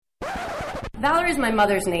Valerie's my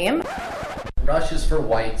mother's name. Rush is for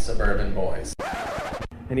white suburban boys.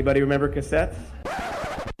 Anybody remember cassettes?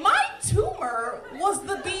 My tumor was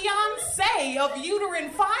the Beyonce of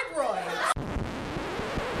uterine fibroids.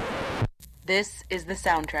 This is the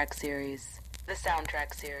soundtrack series. The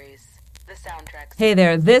soundtrack series. The soundtrack series. Hey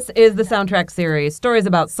there, this is the soundtrack series. Stories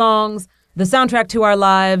about songs, the soundtrack to our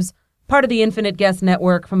lives, part of the Infinite Guest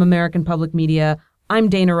Network from American Public Media. I'm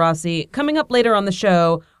Dana Rossi. Coming up later on the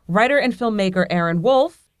show, writer and filmmaker Aaron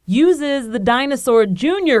Wolfe uses the Dinosaur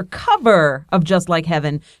Jr. cover of Just Like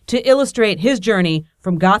Heaven to illustrate his journey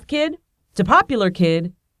from goth kid to popular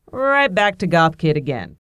kid, right back to goth kid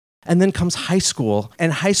again. And then comes high school,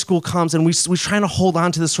 and high school comes, and we're trying to hold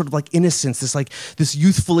on to this sort of like innocence, this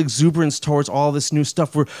youthful exuberance towards all this new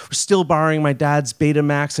stuff. We're still borrowing my dad's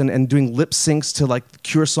Betamax and doing lip syncs to like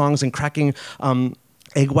Cure songs and cracking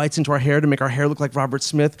egg whites into our hair to make our hair look like Robert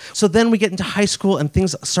Smith. So then we get into high school and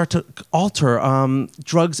things start to alter.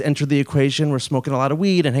 Drugs enter the equation. We're smoking a lot of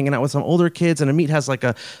weed and hanging out with some older kids, and Amit has like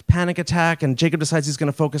a panic attack, and Jacob decides he's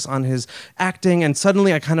going to focus on his acting, and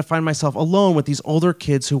suddenly I kind of find myself alone with these older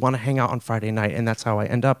kids who want to hang out on Friday night, and that's how I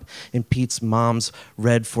end up in Pete's mom's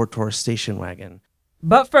red Ford Taurus station wagon.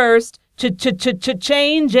 But first,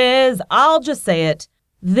 changes. I'll just say it.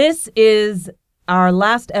 This is our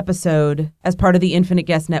last episode as part of the Infinite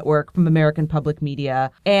Guest Network from American Public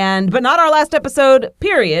Media. But not our last episode,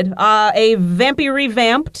 period. A vampy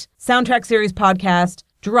revamped soundtrack series podcast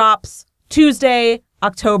drops Tuesday,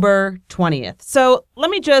 October 20th. So let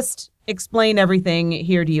me just explain everything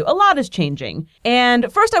here to you. A lot is changing.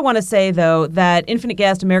 And first I want to say, though, that Infinite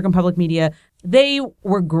Guest, American Public Media, they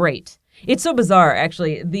were great. It's so bizarre,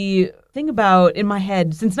 actually. The thing about, in my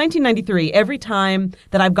head, since 1993, every time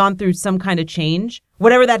that I've gone through some kind of change,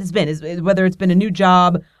 whatever that has been, whether it's been a new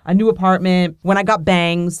job, a new apartment, when I got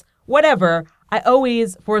bangs, whatever, I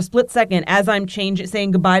always, for a split second, as I'm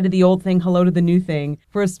saying goodbye to the old thing, hello to the new thing,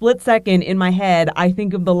 for a split second in my head, I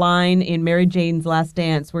think of the line in Mary Jane's Last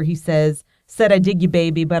Dance where he says, "Said I dig you,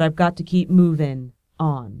 baby, but I've got to keep moving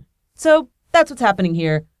on." So that's what's happening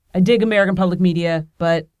here. I dig American Public Media,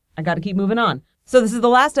 but I got to keep moving on. So this is the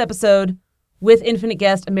last episode with Infinite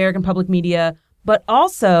Guest, American Public Media, but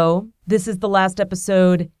also this is the last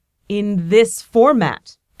episode in this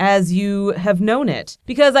format as you have known it.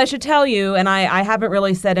 Because I should tell you, and I haven't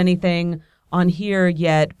really said anything on here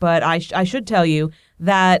yet, but I should tell you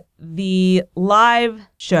that the live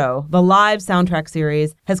show, the live soundtrack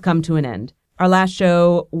series has come to an end. Our last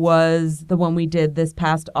show was the one we did this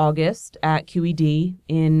past August at QED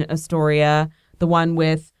in Astoria, the one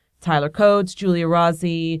with Tyler Coates, Julia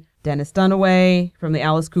Rossi, Dennis Dunaway from the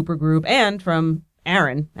Alice Cooper Group, and from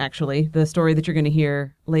Aaron, actually, the story that you're going to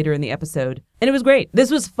hear later in the episode. And it was great.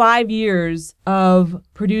 This was 5 years of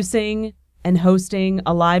producing and hosting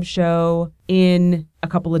a live show in a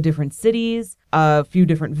couple of different cities, a few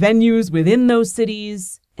different venues within those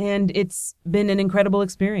cities, and it's been an incredible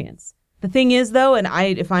experience. The thing is, though, and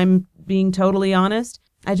if I'm being totally honest,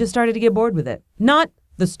 I just started to get bored with it. Not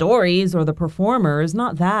the stories or the performers,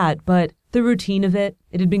 not that, but the routine of it.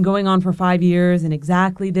 It had been going on for 5 years in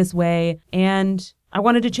exactly this way, and I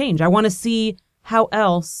wanted to change. I want to see how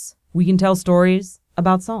else we can tell stories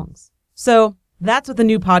about songs. So that's what the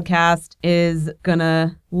new podcast is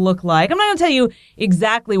gonna look like. I'm not gonna tell you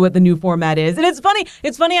exactly what the new format is. And it's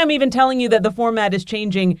funny I'm even telling you that the format is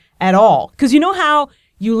changing at all. Because you know how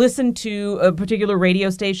you listen to a particular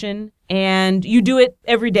radio station and you do it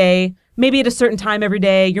every day, maybe at a certain time every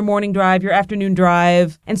day, your morning drive, your afternoon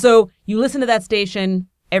drive. And so you listen to that station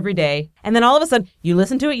every day. And then all of a sudden you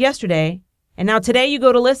listen to it yesterday. And now today you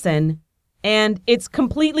go to listen and it's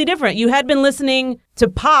completely different. You had been listening to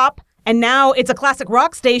pop and now it's a classic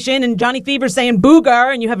rock station and Johnny Fever's saying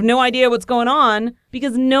booger and you have no idea what's going on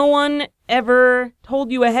because no one ever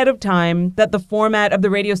told you ahead of time that the format of the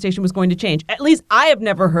radio station was going to change. At least I have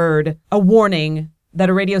never heard a warning that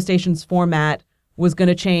a radio station's format was going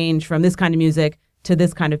to change from this kind of music to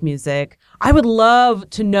this kind of music. I would love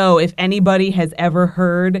to know if anybody has ever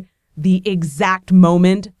heard the exact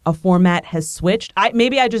moment a format has switched.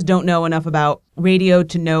 Maybe I just don't know enough about radio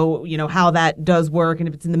to know, how that does work and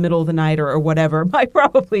if it's in the middle of the night or whatever. I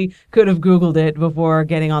probably could have Googled it before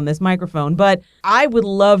getting on this microphone, but I would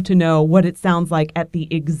love to know what it sounds like at the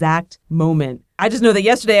exact moment. I just know that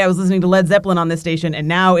yesterday I was listening to Led Zeppelin on this station and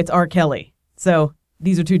now it's R. Kelly. So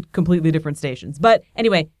these are two completely different stations. But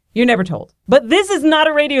anyway, you're never told. But this is not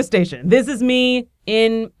a radio station. This is me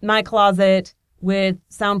in my closet with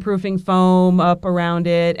soundproofing foam up around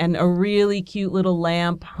it and a really cute little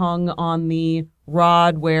lamp hung on the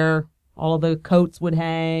rod where all of the coats would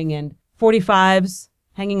hang and 45s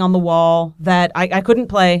hanging on the wall that I couldn't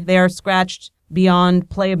play. They are scratched beyond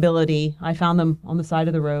playability. I found them on the side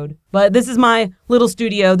of the road. But this is my little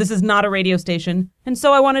studio. This is not a radio station. And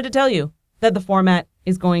so I wanted to tell you that the format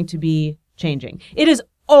is going to be changing. It is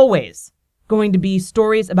always going to be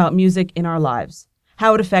stories about music in our lives,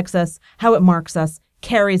 how it affects us, how it marks us,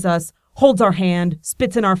 carries us, holds our hand,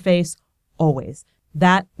 spits in our face, always.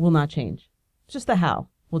 That will not change. Just the how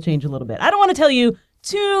will change a little bit. I don't want to tell you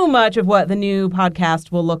too much of what the new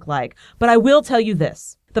podcast will look like, but I will tell you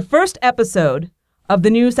this. The first episode of the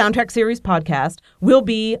new Soundtrack Series podcast will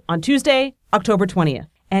be on Tuesday, October 20th,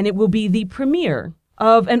 and it will be the premiere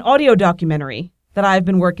of an audio documentary that I've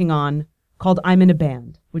been working on called I'm in a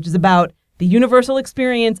Band, which is about the universal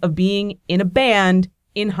experience of being in a band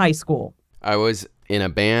in high school. I was in a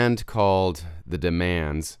band called The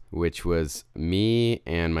Demands, which was me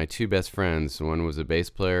and my two best friends. One was a bass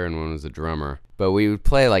player and one was a drummer. But we would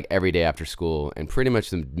play like every day after school, and pretty much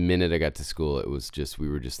the minute I got to school, it was just, we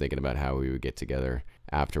were just thinking about how we would get together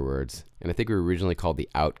afterwards. And I think we were originally called the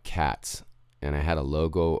Outcats, and I had a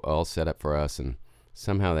logo all set up for us, and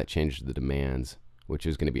somehow that changed to The Demands, which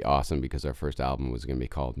was going to be awesome because our first album was going to be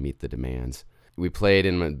called Meet the Demands. We played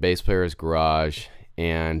in my bass player's garage,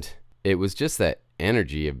 and it was just that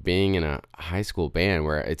energy of being in a high school band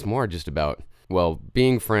where it's more just about, well,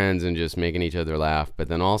 being friends and just making each other laugh, but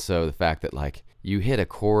then also the fact that like you hit a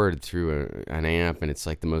chord through an amp and it's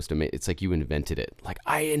like the most amazing, it's like you invented it. Like,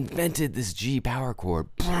 I invented this G power chord.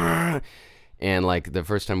 And like the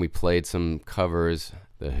first time we played some covers,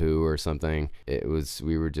 The Who or something,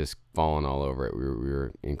 we were just falling all over it. We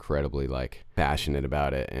were incredibly like passionate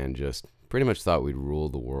about it and just pretty much thought we'd rule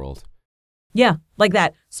the world. Yeah, like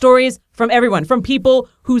that. Stories from everyone, from people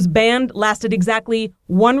whose band lasted exactly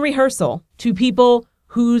one rehearsal to people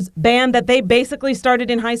whose band that they basically started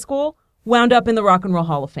in high school wound up in the Rock and Roll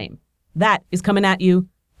Hall of Fame. That is coming at you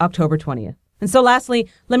October 20th. And so lastly,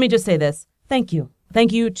 let me just say this. Thank you.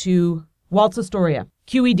 Thank you to Waltz Astoria,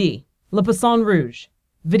 QED, Le Poisson Rouge,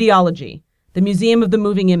 Videology, the Museum of the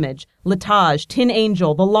Moving Image, Latage, Tin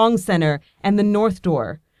Angel, the Long Center, and the North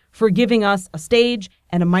Door for giving us a stage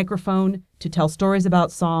and a microphone to tell stories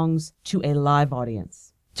about songs to a live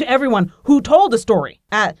audience. To everyone who told a story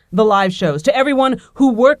at the live shows, to everyone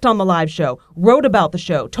who worked on the live show, wrote about the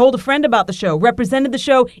show, told a friend about the show, represented the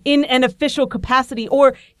show in an official capacity,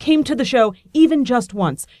 or came to the show even just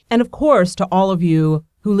once. And of course, to all of you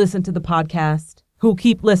who listen to the podcast, who'll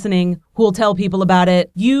keep listening, who'll tell people about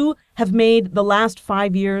it. You have made the last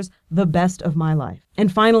 5 years the best of my life.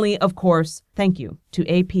 And finally, of course, thank you to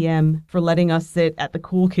APM for letting us sit at the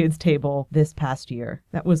Cool Kids table this past year.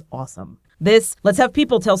 That was awesome. This Let's Have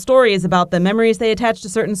People Tell Stories about the memories they attach to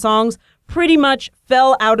certain songs pretty much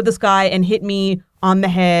fell out of the sky and hit me on the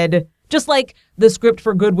head, just like the script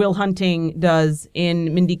for Good Will Hunting does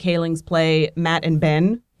in Mindy Kaling's play Matt and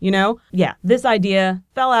Ben. You know? Yeah, this idea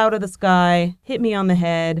fell out of the sky, hit me on the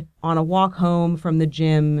head on a walk home from the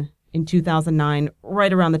gym in 2009,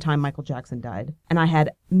 right around the time Michael Jackson died. And I had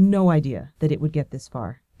no idea that it would get this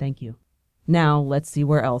far. Thank you. Now, let's see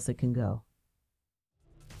where else it can go.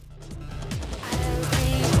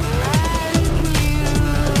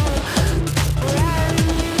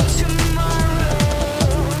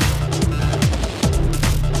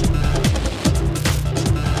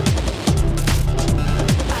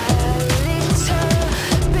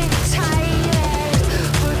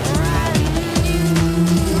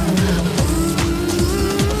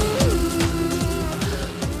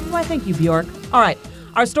 Thank you, Bjork. All right.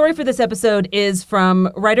 Our story for this episode is from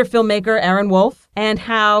writer-filmmaker Aaron Wolfe, and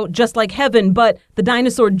how, just like Heaven, but the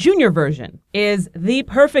Dinosaur Jr. version is the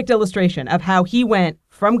perfect illustration of how he went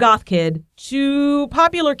from Goth Kid to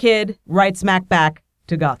popular kid, right smack back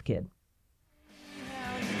to Goth Kid. The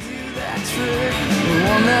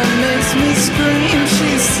one that makes me scream,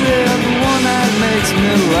 she said. The one that makes me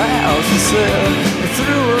laugh, she said.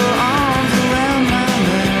 Threw her arms around my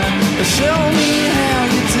neck. Show me how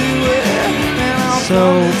you do it, and I'll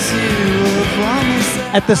promise you.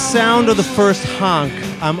 At the sound of the first honk,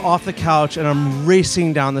 I'm off the couch and I'm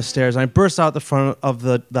racing down the stairs. I burst out the front of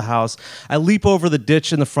the house. I leap over the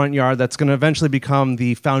ditch in the front yard that's going to eventually become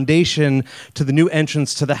the foundation to the new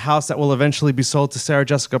entrance to the house that will eventually be sold to Sarah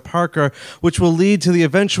Jessica Parker, which will lead to the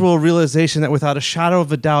eventual realization that without a shadow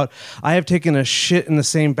of a doubt, I have taken a shit in the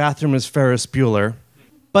same bathroom as Ferris Bueller.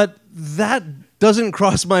 But that doesn't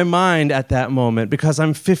cross my mind at that moment because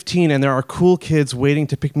I'm 15 and there are cool kids waiting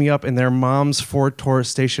to pick me up in their mom's Ford Taurus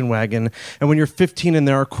station wagon. And when you're 15 and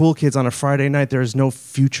there are cool kids on a Friday night, there is no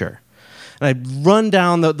future. And I run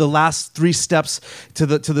down the last 3 steps to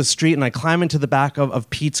the street, and I climb into the back of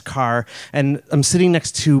Pete's car, and I'm sitting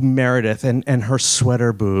next to Meredith and her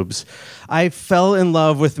sweater boobs. I fell in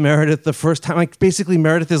love with Meredith the first time. Like, basically,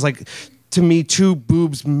 Meredith is like, to me, 2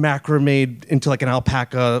 boobs macrameed into like an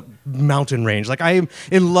alpaca mountain range. Like, I am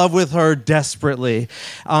in love with her desperately.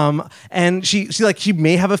 And she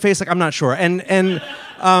may have a face, like, I'm not sure. And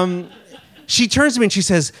she turns to me and she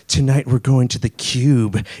says, "Tonight we're going to the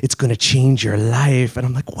Cube. It's going to change your life." And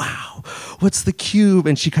I'm like, wow, what's the Cube?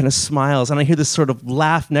 And she kind of smiles, and I hear this sort of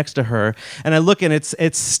laugh next to her. And I look, and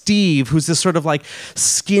it's Steve, who's this sort of like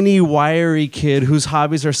skinny, wiry kid whose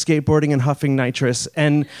hobbies are skateboarding and huffing nitrous.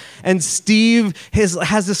 And Steve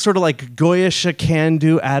has this sort of like Goyish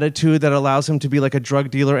can-do attitude that allows him to be like a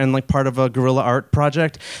drug dealer and like part of a guerrilla art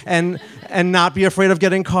project and not be afraid of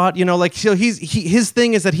getting caught. You know, like, so his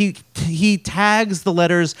thing is that he tags the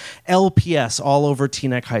letters LPS all over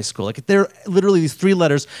Teaneck High School. Like, they're literally these 3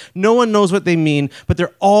 letters. No one knows what they mean, but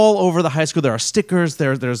they're all over the high school. There are stickers,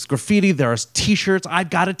 there's graffiti, there are t-shirts. I've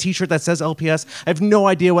got a t-shirt that says LPS. I have no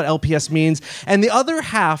idea what LPS means. And the other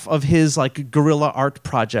half of his like guerrilla art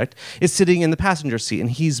project is sitting in the passenger seat, and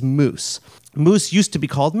he's Moose. Moose used to be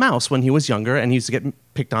called Mouse when he was younger, and he used to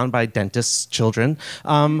get picked on by dentists' children.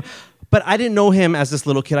 But I didn't know him as this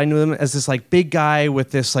little kid. I knew him as this like big guy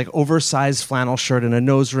with this like oversized flannel shirt and a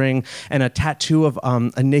nose ring and a tattoo of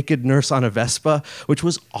a naked nurse on a Vespa, which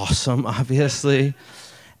was awesome, obviously.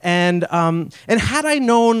 And had I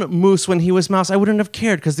known Moose when he was Mouse, I wouldn't have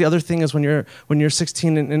cared, because the other thing is when you're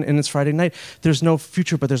 16 and it's Friday night, there's no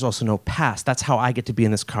future, but there's also no past. That's how I get to be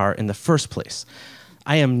in this car in the first place.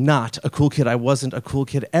 I am not a cool kid. I wasn't a cool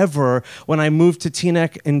kid ever. When I moved to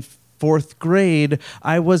Teaneck in 4th grade,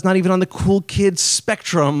 I was not even on the cool kid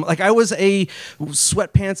spectrum. Like, I was a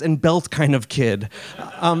sweatpants and belt kind of kid.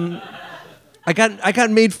 I got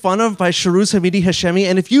made fun of by Shahrouz Hamidi Hashemi,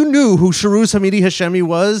 and if you knew who Shahrouz Hamidi Hashemi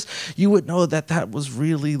was, you would know that was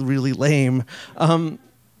really, really lame.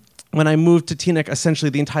 When I moved to Teaneck, essentially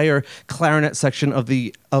the entire clarinet section of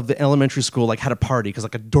the elementary school like had a party, because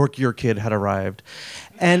like a dorkier kid had arrived.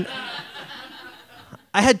 And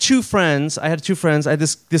I had 2 friends. I had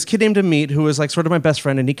this kid named Amit, who was like sort of my best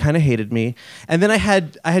friend, and he kind of hated me. And then I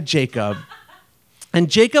had Jacob. And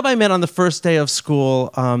Jacob I met on the first day of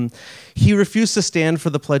school. He refused to stand for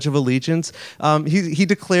the Pledge of Allegiance. He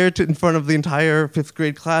declared in front of the entire 5th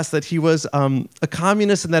grade class that he was a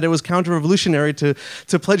communist and that it was counter-revolutionary to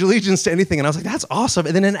pledge allegiance to anything. And I was like, that's awesome.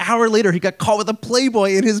 And then an hour later, he got caught with a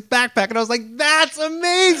Playboy in his backpack. And I was like, that's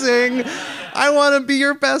amazing. I want to be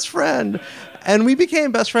your best friend. And we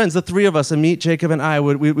became best friends. The 3 of us, Amit, Jacob, and I,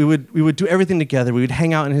 we would do everything together. We would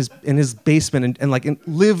hang out in his basement and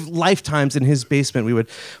live lifetimes in his basement.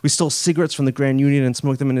 We stole cigarettes from the Grand Union and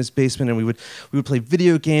smoked them in his basement. And we would play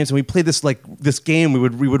video games. And we played this game.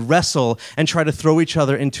 We would wrestle and try to throw each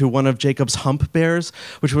other into one of Jacob's hump bears,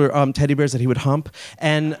 which were teddy bears that he would hump.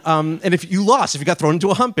 And if you got thrown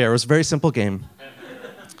into a hump bear, it was a very simple game.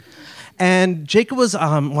 And Jacob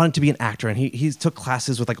wanted to be an actor, and he took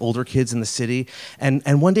classes with like older kids in the city.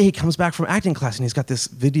 And one day he comes back from acting class, and he's got this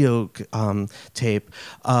video tape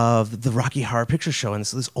of the Rocky Horror Picture Show. And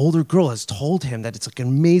so this older girl has told him that it's like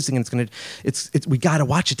amazing, and we got to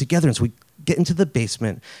watch it together. And so we get into the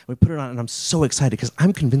basement, we put it on, and I'm so excited because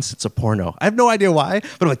I'm convinced it's a porno. I have no idea why,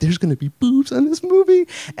 but I'm like, there's going to be boobs on this movie.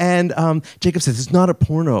 And Jacob says, it's not a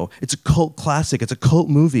porno. It's a cult classic. It's a cult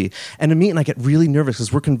movie. And Amit and I get really nervous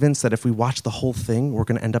because we're convinced that if we watch the whole thing, we're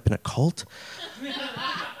going to end up in a cult.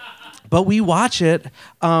 But we watch it,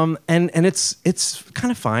 and it's kind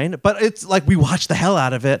of fine. But it's like we watch the hell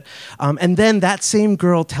out of it. And then that same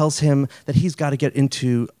girl tells him that he's got to get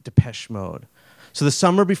into Depeche Mode. So the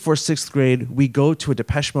summer before 6th grade, we go to a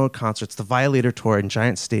Depeche Mode concert. It's the Violator tour in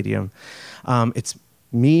Giant Stadium. It's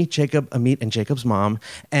me, Jacob, Amit, and Jacob's mom,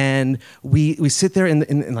 and we sit there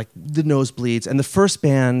in like the nosebleeds. And the first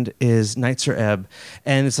band is Nitzer Ebb,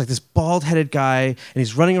 and it's like this bald-headed guy, and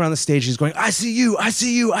he's running around the stage. He's going, "I see you, I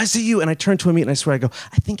see you, I see you." And I turn to Amit and I swear, I go,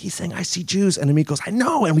 "I think he's saying I see Jews." And Amit goes, "I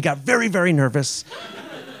know." And we got very, very nervous.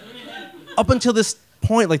 Up until this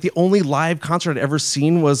point, like the only live concert I'd ever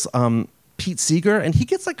seen was Pete Seeger, and he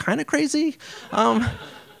gets like kind of crazy.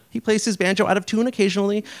 He plays his banjo out of tune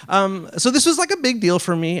occasionally. So this was like a big deal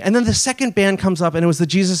for me. And then the second band comes up, and it was the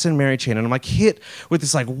Jesus and Mary Chain. And I'm like hit with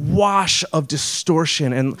this like wash of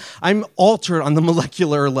distortion. And I'm altered on the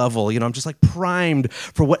molecular level. You know, I'm just like primed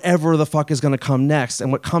for whatever the fuck is going to come next.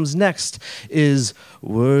 And what comes next is,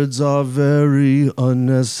 words are very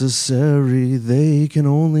unnecessary. They can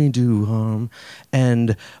only do harm.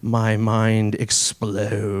 And my mind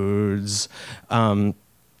explodes.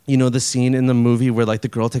 You know, the scene in the movie where like the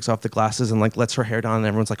girl takes off the glasses and like lets her hair down and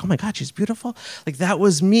everyone's like, oh my God, she's beautiful. Like that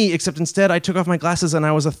was me, except instead I took off my glasses and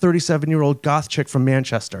I was a 37-year-old goth chick from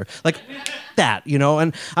Manchester. Like that, you know?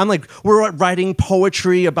 And I'm like, we're writing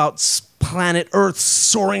poetry about planet Earth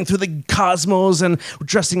soaring through the cosmos and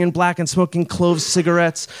dressing in black and smoking clove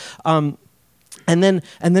cigarettes. And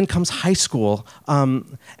then comes high school,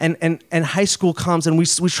 and high school comes, and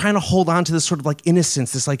we're trying to hold on to this sort of like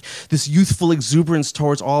innocence, this youthful exuberance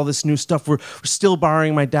towards all this new stuff. We're still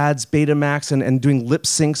borrowing my dad's Betamax and doing lip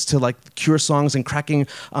syncs to like Cure songs and cracking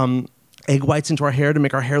egg whites into our hair to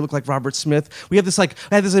make our hair look like Robert Smith. We had this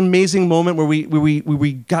amazing moment where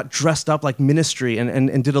we got dressed up like Ministry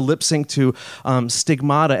and did a lip sync to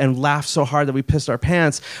Stigmata and laughed so hard that we pissed our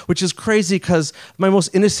pants, which is crazy because my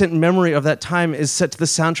most innocent memory of that time is set to the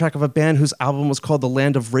soundtrack of a band whose album was called The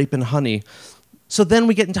Land of Rape and Honey. So then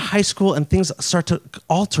we get into high school and things start to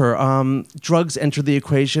alter. Drugs enter the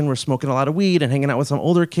equation. We're smoking a lot of weed and hanging out with some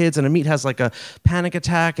older kids, and Amit has like a panic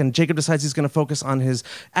attack, and Jacob decides he's going to focus on his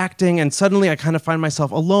acting, and suddenly I kind of find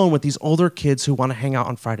myself alone with these older kids who want to hang out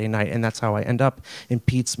on Friday night, and that's how I end up in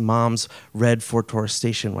Pete's mom's red Ford Taurus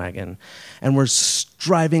station wagon. And we're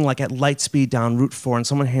driving like at light speed down Route 4, and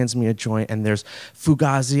someone hands me a joint, and there's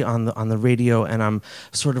Fugazi on the radio, and I'm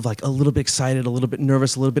sort of like a little bit excited, a little bit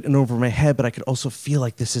nervous, a little bit in over my head, but I could also feel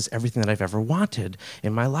like this is everything that I've ever wanted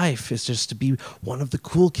in my life, is just to be one of the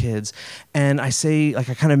cool kids. And I say, like,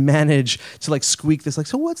 I kind of manage to like squeak this, like,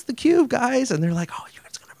 so what's the cube, guys? And they're like, oh,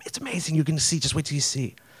 it's amazing, you're gonna see, just wait till you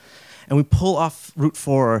see. And we pull off Route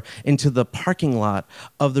 4 into the parking lot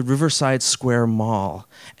of the Riverside Square Mall.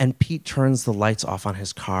 And Pete turns the lights off on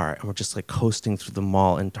his car, and we're just like coasting through the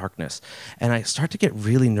mall in darkness. And I start to get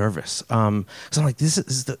really nervous. Because I'm like,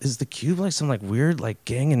 is the cube like some like weird like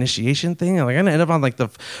gang initiation thing? I'm like, I'm gonna end up on like the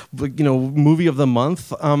movie of the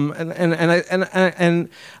month.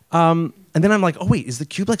 And then I'm like, oh wait, is the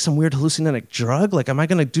cube like some weird hallucinogenic drug? Like, am I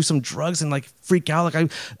gonna do some drugs and like freak out? Like,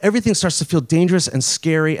 everything starts to feel dangerous and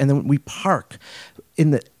scary. And then we park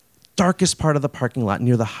in the darkest part of the parking lot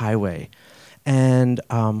near the highway, and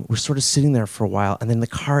we're sort of sitting there for a while. And then the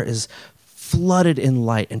car is flooded in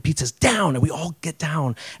light, and Pete says, down, and we all get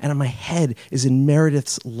down, and my head is in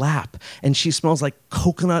Meredith's lap, and she smells like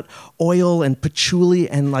coconut oil and patchouli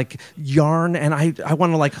and like yarn, and I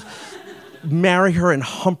want to like marry her and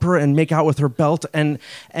hump her and make out with her belt, and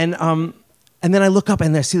then I look up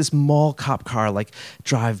and I see this mall cop car like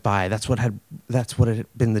drive by. That's what had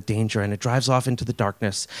been the danger, and it drives off into the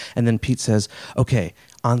darkness. And then Pete says, "Okay,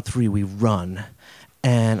 on 3 we run."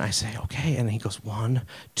 And I say, okay. And he goes, 1,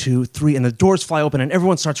 2, 3. And the doors fly open and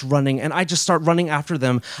everyone starts running. And I just start running after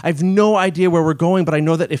them. I have no idea where we're going, but I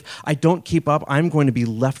know that if I don't keep up, I'm going to be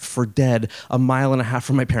left for dead 1.5 miles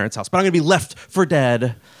from my parents' house. But I'm going to be left for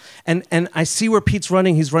dead. And I see where Pete's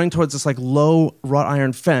running. He's running towards this like low wrought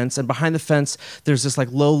iron fence, and behind the fence there's this like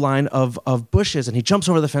low line of bushes, and he jumps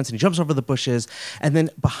over the fence and he jumps over the bushes, and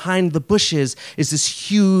then behind the bushes is this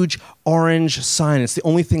huge orange sign. It's the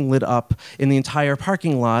only thing lit up in the entire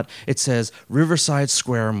parking lot. It says Riverside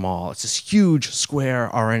Square Mall. It's this huge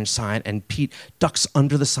square orange sign, and Pete ducks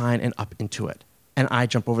under the sign and up into it. And I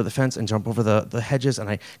jump over the fence and jump over the hedges, and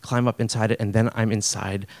I climb up inside it, and then I'm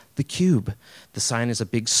inside the cube. The sign is a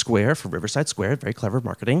big square for Riverside Square, very clever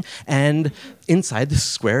marketing, and inside the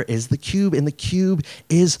square is the cube, and the cube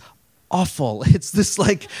is awful. It's this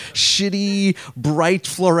like shitty, bright,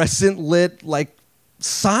 fluorescent lit like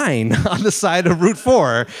sign on the side of Route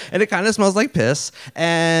 4, and it kind of smells like piss,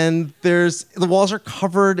 and the walls are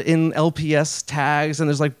covered in LPS tags, and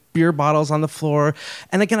there's like beer bottles on the floor.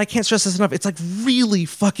 And again, I can't stress this enough, it's like really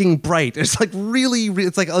fucking bright. It's like really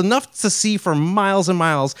it's like enough to see for miles and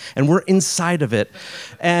miles, and we're inside of it.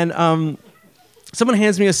 And someone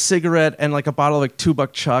hands me a cigarette and like a bottle of like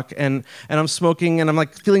 $2 Chuck, and I'm smoking, and I'm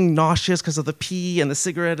like feeling nauseous because of the pee and the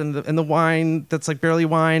cigarette and the wine that's like barely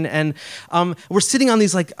wine. And we're sitting on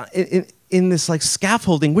these like in this like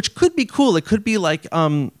scaffolding, which could be cool. It could be like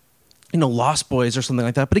Lost Boys or something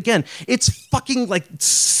like that. But again, it's fucking like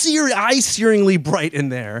eye-searingly bright in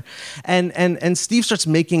there. And Steve starts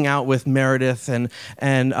making out with Meredith, and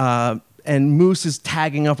Moose is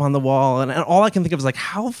tagging up on the wall, and all I can think of is like,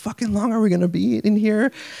 how fucking long are we gonna be in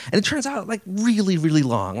here? And it turns out like really, really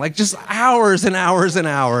long, like just hours and hours and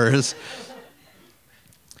hours.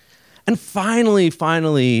 And finally,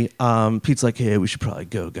 Pete's like, hey, we should probably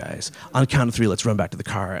go, guys. On the count of 3, let's run back to the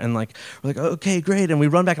car. And like, we're like, okay, great. And we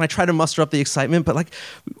run back, and I try to muster up the excitement, but like,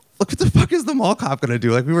 look, what the fuck is the mall cop gonna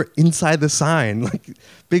do? Like, we were inside the sign. Like,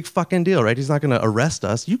 big fucking deal, right? He's not gonna arrest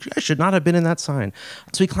us. You guys should not have been in that sign.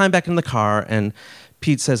 So we climb back in the car, and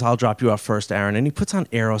Pete says, I'll drop you off first, Aaron. And he puts on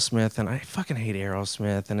Aerosmith, and I fucking hate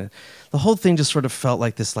Aerosmith. And the whole thing just sort of felt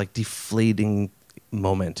like this like deflating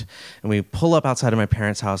moment. And we pull up outside of my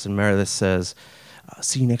parents' house, and Meredith says,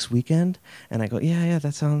 see you next weekend? And I go, yeah,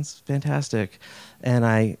 that sounds fantastic. And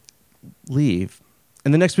I leave.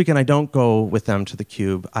 And the next weekend, I don't go with them to the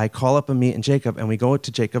Cube. I call up Amit and Jacob, and we go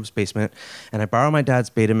to Jacob's basement, and I borrow my dad's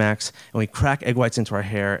Betamax, and we crack egg whites into our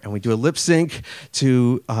hair, and we do a lip sync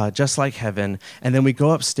to Just Like Heaven, and then we go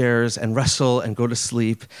upstairs and wrestle and go to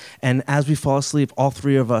sleep. And as we fall asleep, all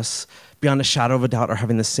three of us, beyond a shadow of a doubt, are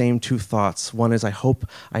having the same two thoughts. One is, I hope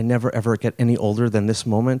I never, ever get any older than this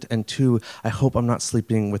moment, and two, I hope I'm not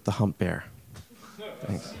sleeping with the hump bear.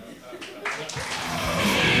 Thanks.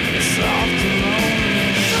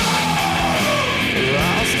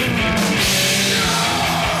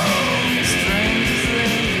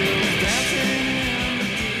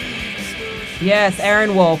 Yes,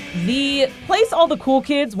 Aaron Wolfe. The place all the cool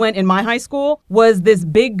kids went in my high school was this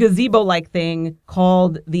big gazebo-like thing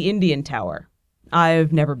called the Indian Tower.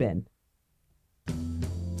 I've never been.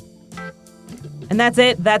 And that's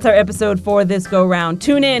it. That's our episode for this go-round.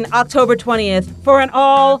 Tune in October 20th for an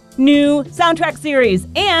all-new soundtrack series.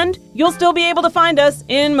 And you'll still be able to find us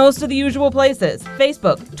in most of the usual places.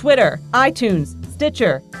 Facebook, Twitter, iTunes,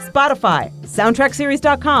 Stitcher, Spotify,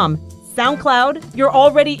 soundtrackseries.com, SoundCloud, your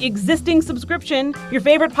already existing subscription, your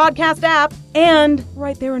favorite podcast app, and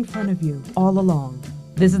right there in front of you, all along.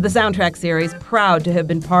 This is the Soundtrack Series, proud to have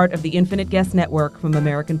been part of the Infinite Guest Network from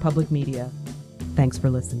American Public Media. Thanks for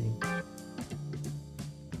listening.